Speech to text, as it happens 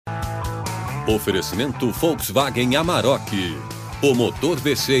Oferecimento Volkswagen Amarok, o motor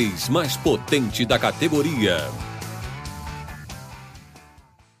V6 mais potente da categoria.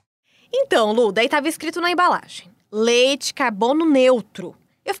 Então, Lu, daí estava escrito na embalagem: leite, carbono neutro.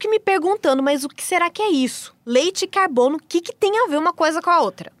 Eu fiquei me perguntando, mas o que será que é isso? Leite e carbono, o que tem a ver uma coisa com a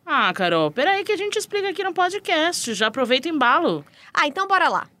outra? Ah, Carol, peraí que a gente explica aqui no podcast. Já aproveita o embalo. Ah, então bora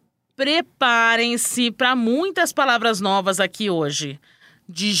lá. Preparem-se para muitas palavras novas aqui hoje.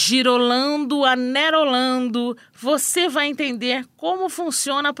 De girolando a nerolando, você vai entender como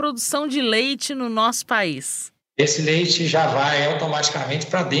funciona a produção de leite no nosso país. Esse leite já vai automaticamente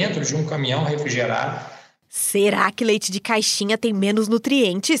para dentro de um caminhão refrigerado. Será que leite de caixinha tem menos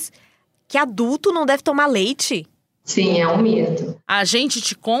nutrientes? Que adulto não deve tomar leite? Sim, é um mito. A gente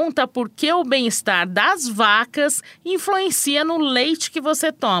te conta por que o bem-estar das vacas influencia no leite que você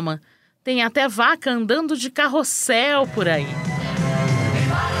toma. Tem até vaca andando de carrossel por aí.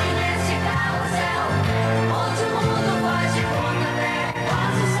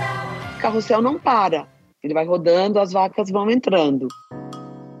 O carrossel não para. Ele vai rodando, as vacas vão entrando.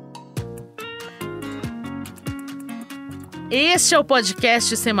 Este é o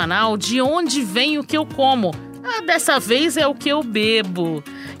podcast semanal de Onde Vem o que eu como. Dessa vez é o que eu bebo.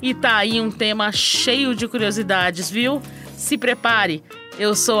 E tá aí um tema cheio de curiosidades, viu? Se prepare.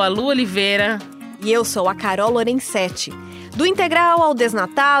 Eu sou a Lu Oliveira. E eu sou a Carol Lorenzetti. Do integral ao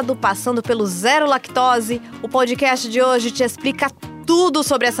desnatado, passando pelo zero lactose, o podcast de hoje te explica tudo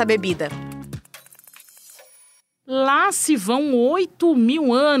sobre essa bebida. Lá se vão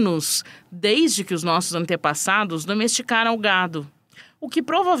 8.000 anos, desde que os nossos antepassados domesticaram o gado. O que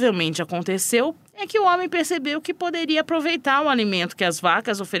provavelmente aconteceu é que o homem percebeu que poderia aproveitar o alimento que as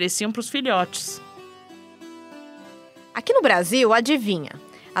vacas ofereciam para os filhotes. Aqui no Brasil, adivinha?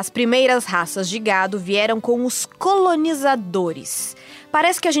 As primeiras raças de gado vieram com os colonizadores.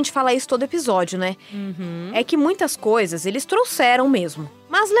 Parece que a gente fala isso todo episódio, né? É que muitas coisas eles trouxeram mesmo,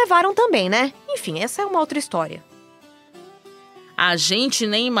 mas levaram também, né? Enfim, essa é uma outra história. A gente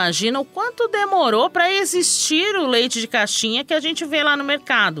nem imagina o quanto demorou para existir o leite de caixinha que a gente vê lá no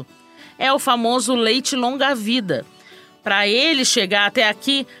mercado. É o famoso leite longa-vida. Para ele chegar até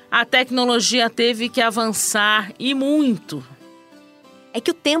aqui, a tecnologia teve que avançar e muito. É que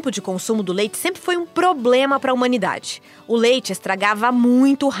o tempo de consumo do leite sempre foi um problema para a humanidade. O leite estragava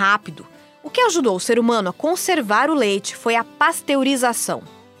muito rápido. O que ajudou o ser humano a conservar o leite foi a pasteurização.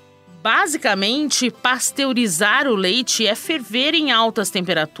 Basicamente, pasteurizar o leite é ferver em altas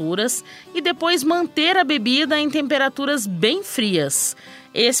temperaturas e depois manter a bebida em temperaturas bem frias.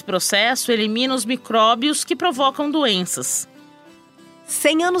 Esse processo elimina os micróbios que provocam doenças.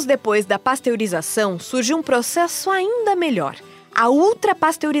 100 anos depois da pasteurização, surgiu um processo ainda melhor. A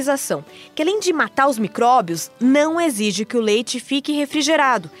ultrapasteurização, que além de matar os micróbios, não exige que o leite fique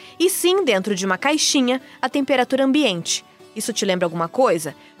refrigerado, e sim dentro de uma caixinha a temperatura ambiente. Isso te lembra alguma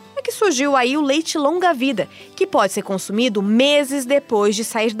coisa? É que surgiu aí o leite longa-vida, que pode ser consumido meses depois de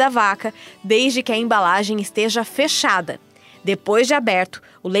sair da vaca, desde que a embalagem esteja fechada. Depois de aberto,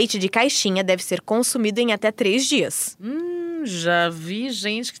 o leite de caixinha deve ser consumido em até 3 dias. Já vi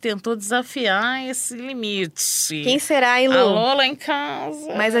gente que tentou desafiar esse limite. Quem será, hein, Lu? Alô, lá em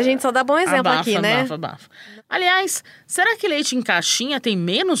casa. Mas a gente só dá bom exemplo aqui, né? Abafa. Aliás, será que leite em caixinha tem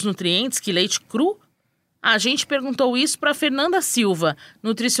menos nutrientes que leite cru? A gente perguntou isso para Fernanda Silva,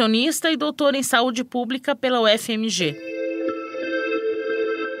 nutricionista e doutora em saúde pública pela UFMG.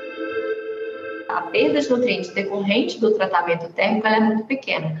 A perda de nutrientes decorrente do tratamento térmico ela é muito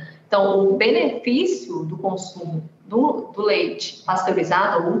pequena. Então, o benefício do consumo do leite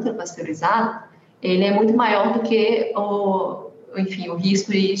pasteurizado ou ultrapasteurizado, ele é muito maior do que o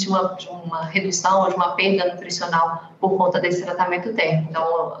risco de uma redução ou de uma perda nutricional por conta desse tratamento térmico.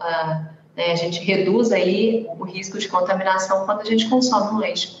 Então, a gente reduz aí o risco de contaminação quando a gente consome um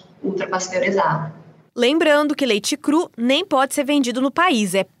leite ultrapasteurizado. Lembrando que leite cru nem pode ser vendido no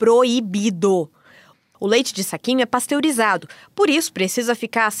país, é proibido. O leite de saquinho é pasteurizado, por isso precisa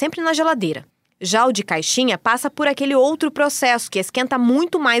ficar sempre na geladeira. Já o de caixinha passa por aquele outro processo que esquenta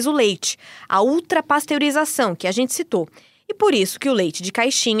muito mais o leite, a ultrapasteurização que a gente citou. E por isso que o leite de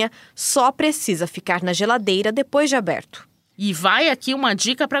caixinha só precisa ficar na geladeira depois de aberto. E vai aqui uma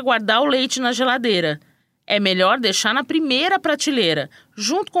dica para guardar o leite na geladeira. É melhor deixar na primeira prateleira,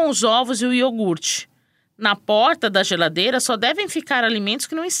 junto com os ovos e o iogurte. Na porta da geladeira só devem ficar alimentos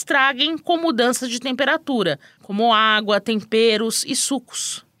que não estraguem com mudança de temperatura, como água, temperos e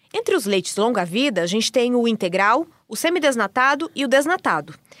sucos. Entre os leites longa-vida, a gente tem o integral, o semidesnatado e o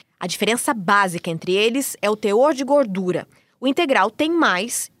desnatado. A diferença básica entre eles é o teor de gordura. O integral tem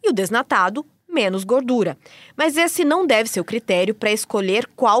mais e o desnatado menos gordura. Mas esse não deve ser o critério para escolher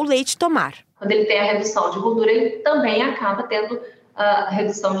qual leite tomar. Quando ele tem a redução de gordura, ele também acaba tendo a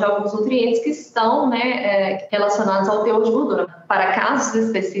redução de alguns nutrientes que estão, né, relacionados ao teor de gordura. Para casos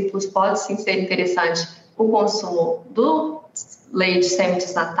específicos, pode sim ser interessante o consumo do leite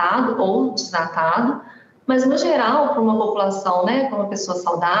semi-desnatado ou desnatado, mas no geral, para uma população, né, para uma pessoa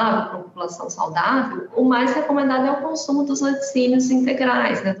saudável, para uma população saudável, o mais recomendado é o consumo dos laticínios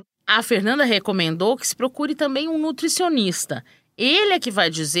integrais, né? A Fernanda recomendou que se procure também um nutricionista. Ele é que vai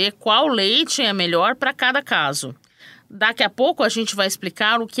dizer qual leite é melhor para cada caso. Daqui a pouco a gente vai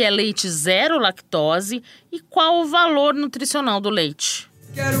explicar o que é leite zero lactose e qual o valor nutricional do leite.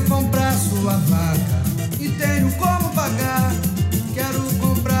 Quero comprar sua vaca e tenho como pagar. Quero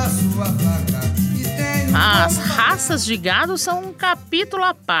comprar sua vaca e tenho As como pagar. raças de gado são um capítulo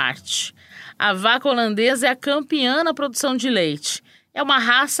à parte. A vaca holandesa é a campeã na produção de leite. É uma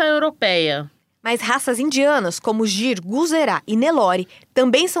raça europeia. Mas raças indianas, como Gir, Gujará e Nelore,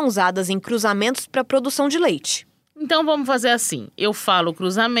 também são usadas em cruzamentos para a produção de leite. Então vamos fazer assim, eu falo o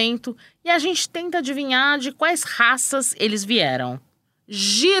cruzamento e a gente tenta adivinhar de quais raças eles vieram.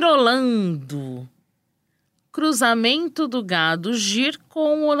 Girolando. Cruzamento do gado Gir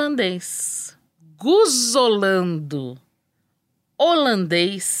com o holandês. Guzolando.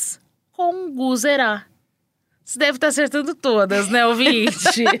 Holandês com Gujará. Você deve estar acertando todas, né,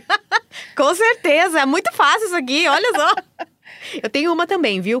 ouvinte? Com certeza, é muito fácil isso aqui, olha só. Eu tenho uma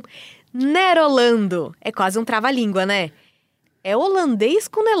também, viu? Nerolando. É quase um trava-língua, né? É holandês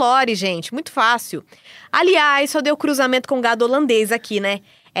com Nelore, gente. Muito fácil. Aliás, só deu cruzamento com gado holandês aqui, né?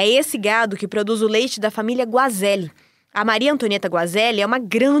 É esse gado que produz o leite da família Guazzelli. A Maria Antonieta Guazzelli é uma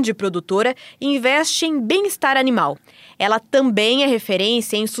grande produtora e investe em bem-estar animal. Ela também é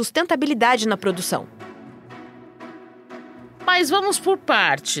referência em sustentabilidade na produção. Mas vamos por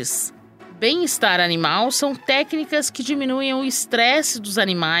partes. Bem-estar animal são técnicas que diminuem o estresse dos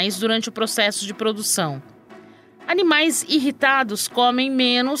animais durante o processo de produção. Animais irritados comem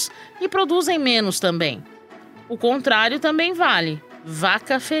menos e produzem menos também. O contrário também vale.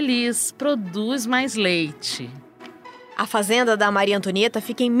 Vaca feliz produz mais leite. A fazenda da Maria Antonieta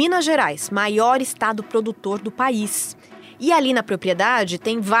fica em Minas Gerais, maior estado produtor do país. E ali na propriedade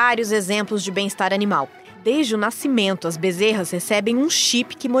tem vários exemplos de bem-estar animal. Desde o nascimento, as bezerras recebem um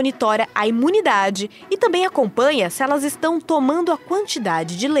chip que monitora a imunidade e também acompanha se elas estão tomando a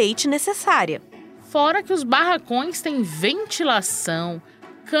quantidade de leite necessária. Fora que os barracões têm ventilação,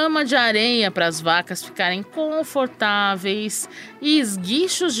 cama de areia para as vacas ficarem confortáveis e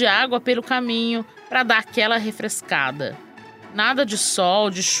esguichos de água pelo caminho para dar aquela refrescada. Nada de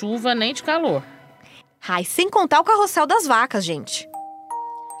sol, de chuva nem de calor. Ai, sem contar o carrossel das vacas, gente.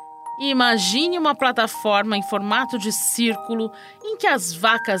 Imagine uma plataforma em formato de círculo em que as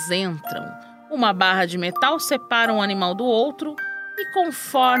vacas entram. Uma barra de metal separa um animal do outro e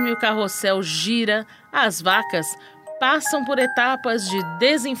conforme o carrossel gira, as vacas passam por etapas de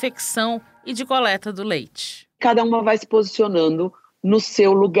desinfecção e de coleta do leite. Cada uma vai se posicionando no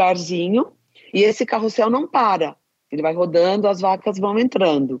seu lugarzinho e esse carrossel não para. Ele vai rodando, as vacas vão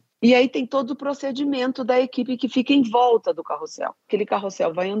entrando. E aí tem todo o procedimento da equipe que fica em volta do carrossel. Aquele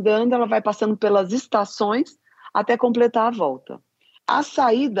carrossel vai andando, ela vai passando pelas estações até completar a volta. A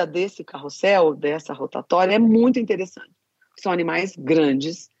saída desse carrossel, dessa rotatória, é muito interessante. São animais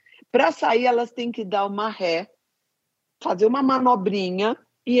grandes. Para sair, elas têm que dar uma ré, fazer uma manobrinha,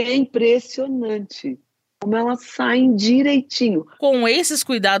 e é impressionante como elas saem direitinho. Com esses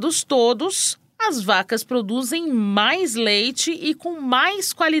cuidados todos, as vacas produzem mais leite e com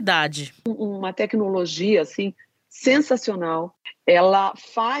mais qualidade. Uma tecnologia assim sensacional. Ela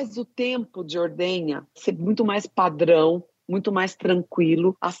faz o tempo de ordenha ser muito mais padrão, muito mais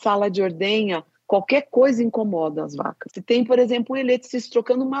tranquilo. A sala de ordenha, qualquer coisa incomoda as vacas. Se tem, por exemplo, um eletricista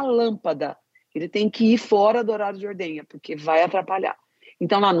trocando uma lâmpada, ele tem que ir fora do horário de ordenha, porque vai atrapalhar.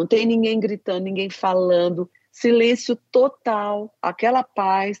 Então lá não tem ninguém gritando, ninguém falando, silêncio total, aquela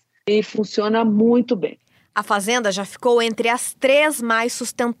paz. E funciona muito bem. A fazenda já ficou entre as 3 mais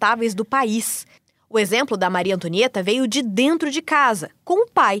sustentáveis do país. O exemplo da Maria Antonieta veio de dentro de casa, com o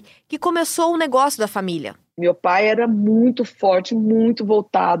pai, que começou o negócio da família. Meu pai era muito forte, muito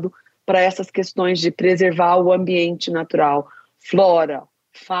voltado para essas questões de preservar o ambiente natural, flora,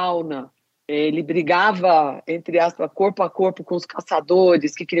 fauna. Ele brigava, entre aspas, corpo a corpo com os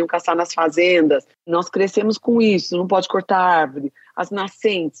caçadores que queriam caçar nas fazendas. Nós crescemos com isso, não pode cortar árvore, as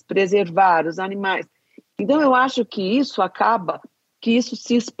nascentes, preservar os animais. Então eu acho que isso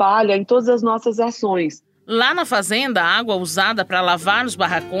se espalha em todas as nossas ações. Lá na fazenda, a água usada para lavar os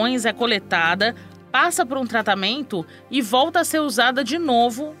barracões é coletada, passa por um tratamento e volta a ser usada de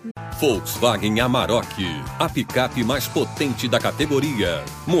novo. Volkswagen Amarok, a picape mais potente da categoria.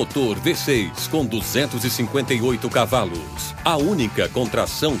 Motor V6 com 258 cavalos. A única com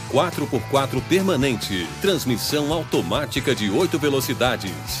tração 4x4 permanente. Transmissão automática de 8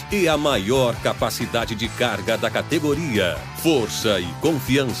 velocidades. E a maior capacidade de carga da categoria. Força e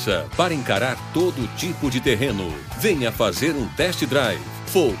confiança para encarar todo tipo de terreno. Venha fazer um test drive.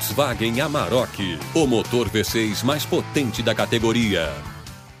 Volkswagen Amarok, o motor V6 mais potente da categoria.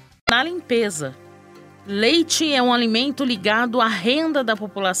 Na limpeza, leite é um alimento ligado à renda da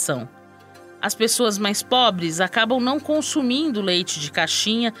população. As pessoas mais pobres acabam não consumindo leite de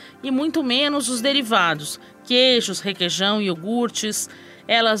caixinha e muito menos os derivados, queijos, requeijão e iogurtes.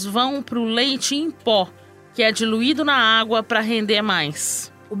 Elas vão para o leite em pó, que é diluído na água para render mais.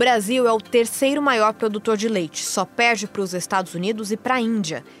 O Brasil é o terceiro maior produtor de leite, só perde para os Estados Unidos e para a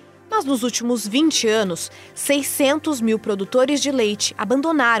Índia. Mas nos últimos 20 anos, 600 mil produtores de leite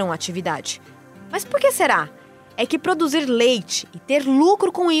abandonaram a atividade. Mas por que será? É que produzir leite e ter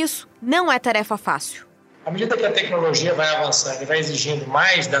lucro com isso não é tarefa fácil. À medida que a tecnologia vai avançando e vai exigindo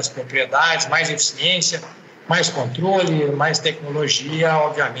mais das propriedades, mais eficiência, mais controle, mais tecnologia,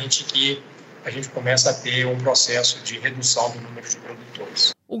 obviamente que a gente começa a ter um processo de redução do número de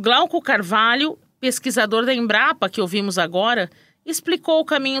produtores. O Glauco Carvalho, pesquisador da Embrapa que ouvimos agora, explicou o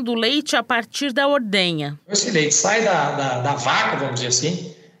caminho do leite a partir da ordenha. Esse leite sai da vaca, vamos dizer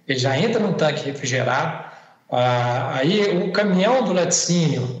assim, ele já entra num tanque refrigerado, aí o caminhão do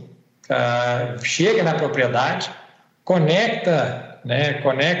laticínio chega na propriedade, conecta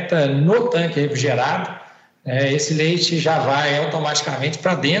no tanque refrigerado, esse leite já vai automaticamente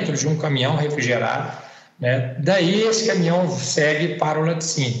para dentro de um caminhão refrigerado, daí esse caminhão segue para o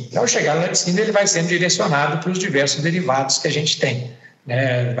laticínio. Ao chegar no laticínio, ele vai sendo direcionado para os diversos derivados que a gente tem.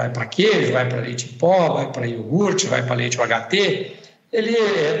 Vai para queijo, vai para leite em pó, vai para iogurte, vai para leite UHT. Ele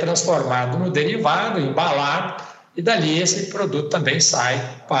é transformado no derivado, embalado, e dali esse produto também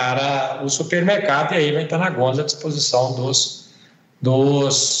sai para o supermercado e aí vai estar na gôndola à disposição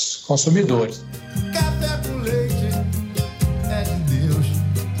dos consumidores. Café com leite é de Deus.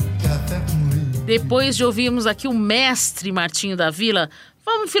 Café com leite. Depois de ouvirmos aqui o mestre Martinho da Vila,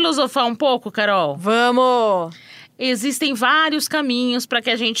 vamos filosofar um pouco, Carol? Vamos! Existem vários caminhos para que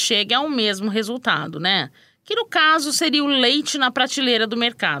a gente chegue ao mesmo resultado, né? Que no caso seria o leite na prateleira do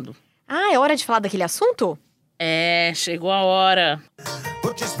mercado. Ah, é hora de falar daquele assunto? Chegou a hora.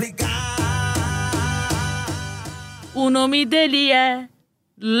 Vou te explicar. O nome dele é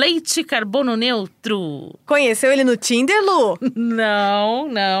Leite Carbono Neutro. Conheceu ele no Tinder, Lu?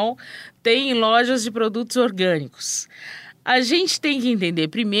 Não. Tem em lojas de produtos orgânicos. A gente tem que entender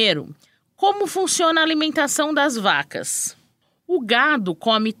primeiro como funciona a alimentação das vacas. O gado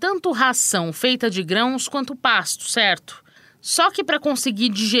come tanto ração feita de grãos quanto pasto, certo? Só que para conseguir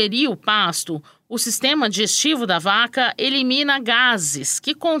digerir o pasto, o sistema digestivo da vaca elimina gases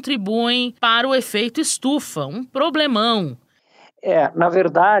que contribuem para o efeito estufa, um problemão. Na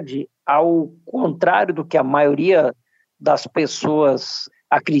verdade, ao contrário do que a maioria das pessoas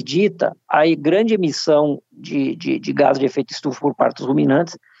acredita, a grande emissão de gases de efeito estufa por parte dos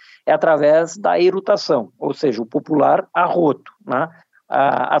ruminantes é através da erutação, ou seja, o popular arroto, né?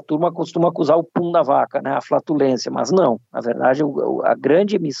 A turma costuma acusar o pum da vaca, né? A flatulência, mas não, na verdade a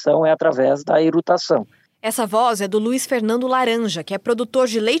grande emissão é através da erutação. Essa voz é do Luis Fernando Laranja, que é produtor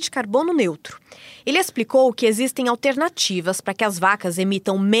de leite carbono neutro. Ele explicou que existem alternativas para que as vacas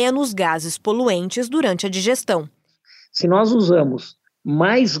emitam menos gases poluentes durante a digestão. Se nós usamos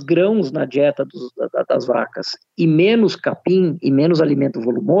mais grãos na dieta das vacas e menos capim e menos alimento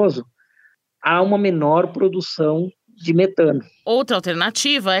volumoso, há uma menor produção de metano. Outra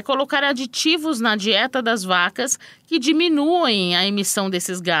alternativa é colocar aditivos na dieta das vacas que diminuem a emissão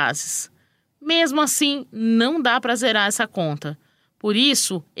desses gases. Mesmo assim, não dá para zerar essa conta. Por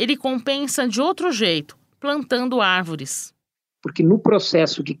isso, ele compensa de outro jeito, plantando árvores. Porque no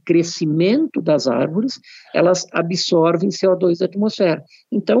processo de crescimento das árvores, elas absorvem CO2 da atmosfera.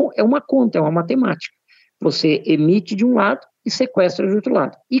 Então, é uma conta, é uma matemática. Você emite de um lado e sequestra de outro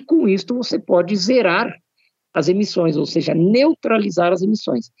lado. E com isso, você pode zerar as emissões, ou seja, neutralizar as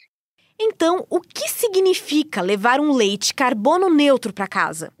emissões. Então, o que significa levar um leite carbono neutro para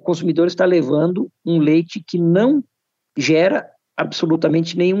casa? O consumidor está levando um leite que não gera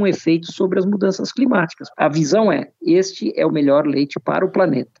absolutamente nenhum efeito sobre as mudanças climáticas. A visão este é o melhor leite para o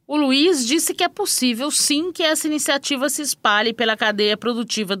planeta. O Luiz disse que é possível sim que essa iniciativa se espalhe pela cadeia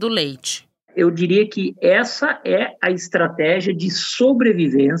produtiva do leite. Eu diria que essa é a estratégia de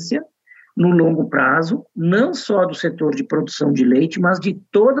sobrevivência no longo prazo, não só do setor de produção de leite, mas de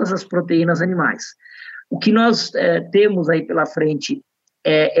todas as proteínas animais. O que nós temos aí pela frente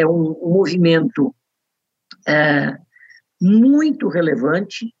é um movimento muito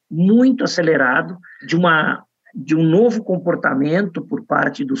relevante, muito acelerado, de um novo comportamento por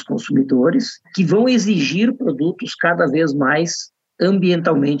parte dos consumidores, que vão exigir produtos cada vez mais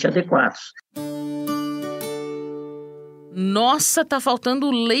ambientalmente adequados. Nossa, tá faltando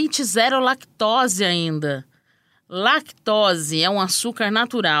leite zero lactose ainda. Lactose é um açúcar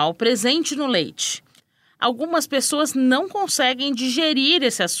natural presente no leite. Algumas pessoas não conseguem digerir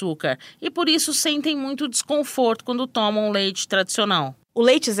esse açúcar e por isso sentem muito desconforto quando tomam leite tradicional. O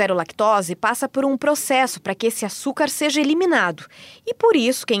leite zero lactose passa por um processo para que esse açúcar seja eliminado e por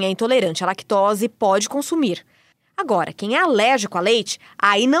isso quem é intolerante à lactose pode consumir. Agora, quem é alérgico a leite,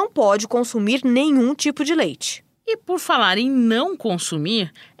 aí não pode consumir nenhum tipo de leite. E por falar em não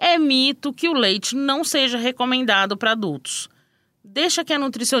consumir, é mito que o leite não seja recomendado para adultos. Deixa que a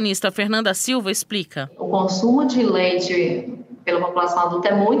nutricionista Fernanda Silva explica. O consumo de leite pela população adulta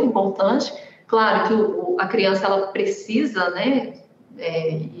é muito importante. Claro que a criança ela precisa, né,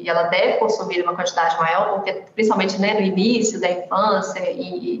 e ela deve consumir uma quantidade maior, porque principalmente, né, no início da infância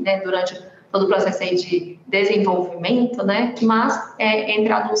e né, durante todo o processo aí de desenvolvimento, né, mas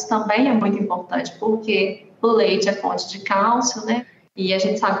entre adultos também é muito importante, porque o leite é fonte de cálcio, né? E a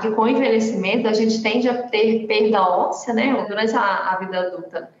gente sabe que com o envelhecimento a gente tende a ter perda óssea, né? Durante a vida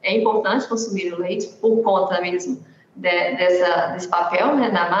adulta é importante consumir o leite por conta mesmo desse papel, né?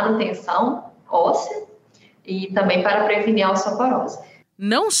 Na manutenção óssea e também para prevenir a osteoporose.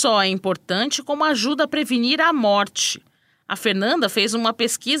 Não só é importante, como ajuda a prevenir a morte. A Fernanda fez uma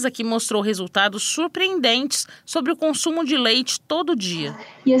pesquisa que mostrou resultados surpreendentes sobre o consumo de leite todo dia.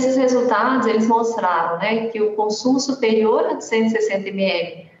 E esses resultados, eles mostraram, né, que o consumo superior a 260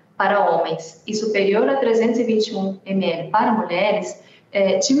 ml para homens e superior a 321 ml para mulheres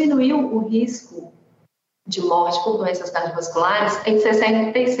diminuiu o risco de morte por doenças cardiovasculares em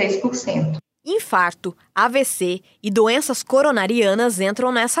 66%. Infarto, AVC e doenças coronarianas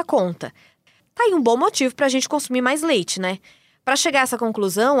entram nessa conta. Tá aí um bom motivo para a gente consumir mais leite, né? Para chegar a essa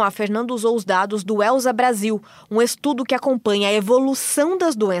conclusão, a Fernanda usou os dados do ELSA Brasil, um estudo que acompanha a evolução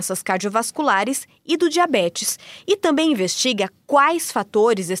das doenças cardiovasculares e do diabetes, e também investiga quais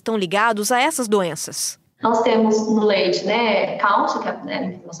fatores estão ligados a essas doenças. Nós temos no leite, né, cálcio, que é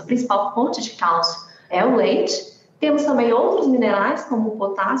a nossa principal fonte de cálcio é o leite. Temos também outros minerais, como o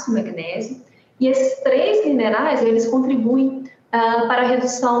potássio e o magnésio, e esses 3 minerais, eles contribuem para a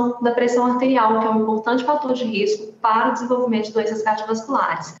redução da pressão arterial, que é um importante fator de risco para o desenvolvimento de doenças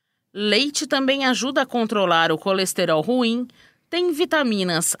cardiovasculares. Leite também ajuda a controlar o colesterol ruim, tem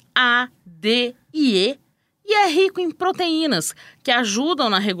vitaminas A, D e E é rico em proteínas, que ajudam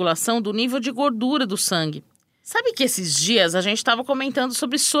na regulação do nível de gordura do sangue. Sabe que esses dias a gente estava comentando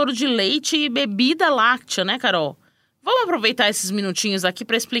sobre soro de leite e bebida láctea, né, Carol? Vamos aproveitar esses minutinhos aqui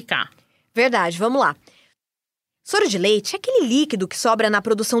para explicar. Verdade, vamos lá. Soro de leite é aquele líquido que sobra na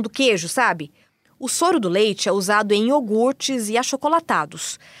produção do queijo, sabe? O soro do leite é usado em iogurtes e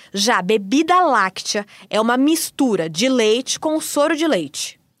achocolatados. Já a bebida láctea é uma mistura de leite com soro de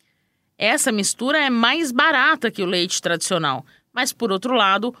leite. Essa mistura é mais barata que o leite tradicional, mas, por outro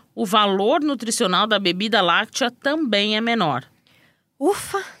lado, o valor nutricional da bebida láctea também é menor.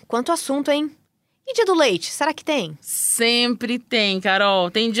 Ufa, quanto assunto, hein? E dia do leite, será que tem? Sempre tem,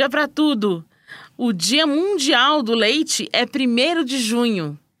 Carol. Tem dia pra tudo. O Dia Mundial do Leite é 1º de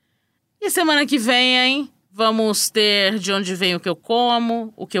junho. E semana que vem, hein? Vamos ter de onde vem o que eu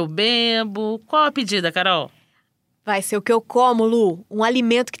como, o que eu bebo. Qual a pedida, Carol? Vai ser o que eu como, Lu. Um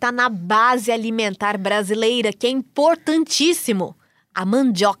alimento que está na base alimentar brasileira, que é importantíssimo. A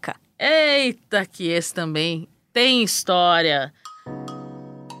mandioca. Eita, que esse também tem história.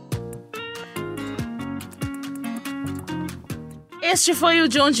 Este foi o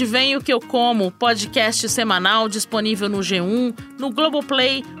De Onde Vem o Que Eu Como, podcast semanal disponível no G1, no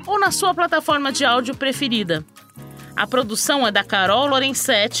Globoplay ou na sua plataforma de áudio preferida. A produção é da Carol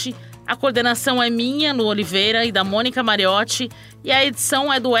Lorenzetti, a coordenação é minha, no Oliveira, e da Mônica Mariotti, e a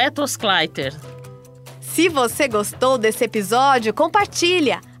edição é do Etos Kleiter. Se você gostou desse episódio,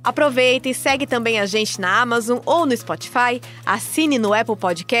 compartilha! Aproveita e segue também a gente na Amazon ou no Spotify, assine no Apple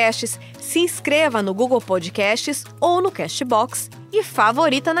Podcasts, se inscreva no Google Podcasts ou no Castbox e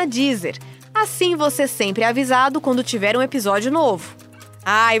favorita na Deezer. Assim você sempre é avisado quando tiver um episódio novo.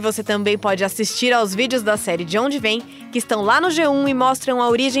 E você também pode assistir aos vídeos da série De Onde Vem, que estão lá no G1 e mostram a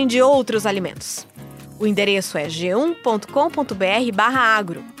origem de outros alimentos. O endereço é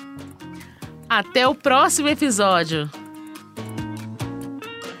g1.com.br/agro. Até o próximo episódio!